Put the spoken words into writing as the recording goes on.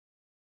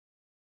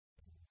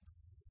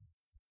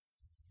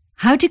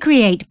How to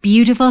create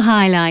beautiful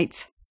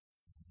highlights.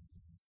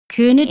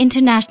 Kuna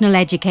international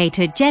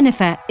educator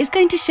Jennifer is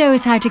going to show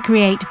us how to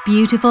create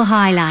beautiful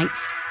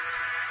highlights.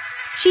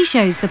 She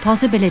shows the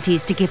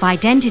possibilities to give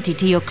identity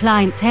to your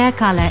client's hair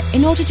colour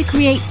in order to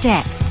create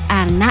depth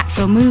and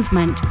natural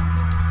movement.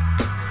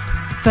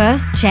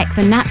 First, check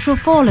the natural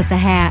fall of the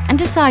hair and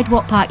decide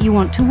what part you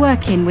want to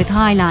work in with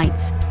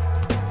highlights.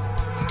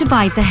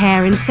 Divide the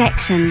hair in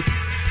sections.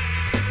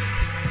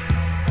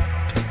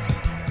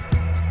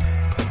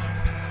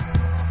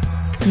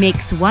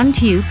 Mix 1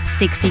 tube,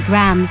 60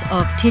 grams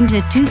of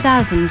Tinta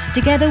 2000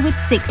 together with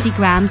 60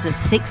 grams of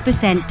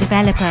 6%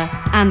 developer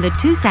and the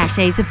 2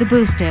 sachets of the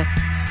booster.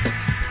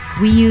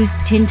 We used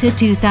Tinta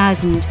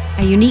 2000,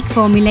 a unique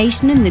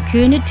formulation in the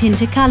Kuna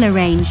Tinta colour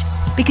range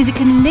because it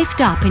can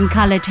lift up in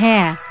coloured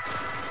hair.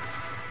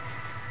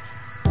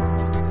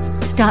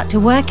 Start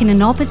to work in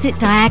an opposite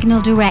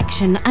diagonal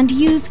direction and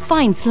use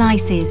fine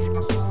slices.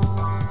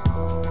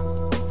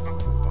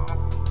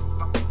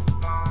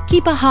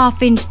 Keep a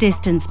half-inch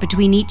distance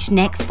between each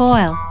next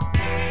foil.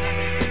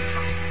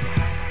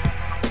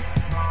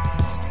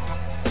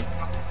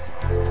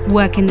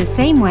 Work in the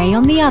same way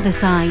on the other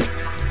side.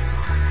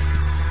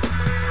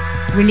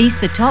 Release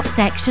the top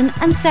section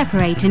and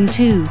separate in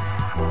two.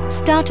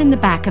 Start in the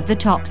back of the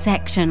top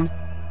section.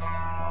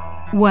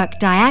 Work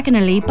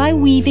diagonally by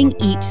weaving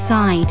each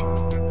side.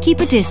 Keep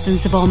a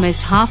distance of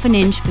almost half an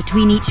inch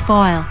between each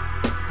foil.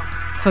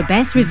 For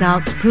best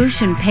results,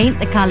 push and paint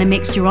the colour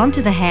mixture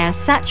onto the hair,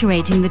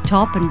 saturating the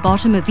top and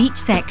bottom of each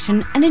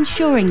section and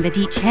ensuring that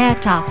each hair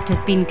tuft has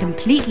been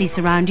completely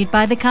surrounded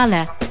by the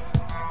colour.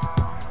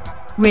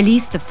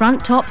 Release the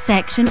front top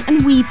section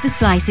and weave the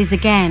slices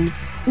again.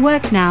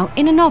 Work now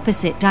in an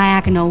opposite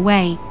diagonal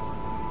way.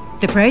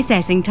 The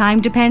processing time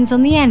depends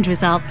on the end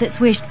result that's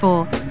wished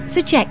for, so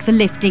check the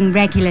lifting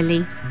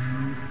regularly.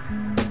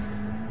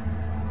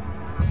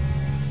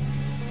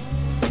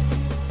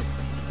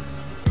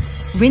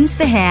 Rinse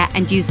the hair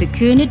and use the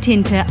Kuna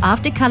Tinta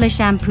After Colour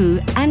Shampoo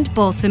and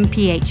Balsam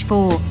pH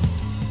 4.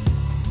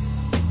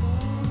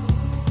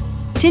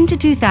 Tinta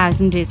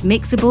 2000 is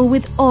mixable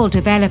with all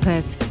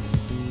developers.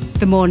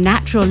 The more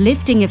natural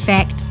lifting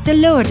effect, the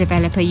lower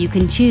developer you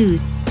can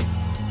choose.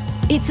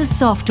 It's a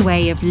soft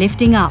way of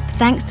lifting up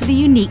thanks to the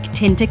unique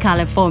Tinta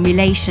colour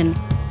formulation.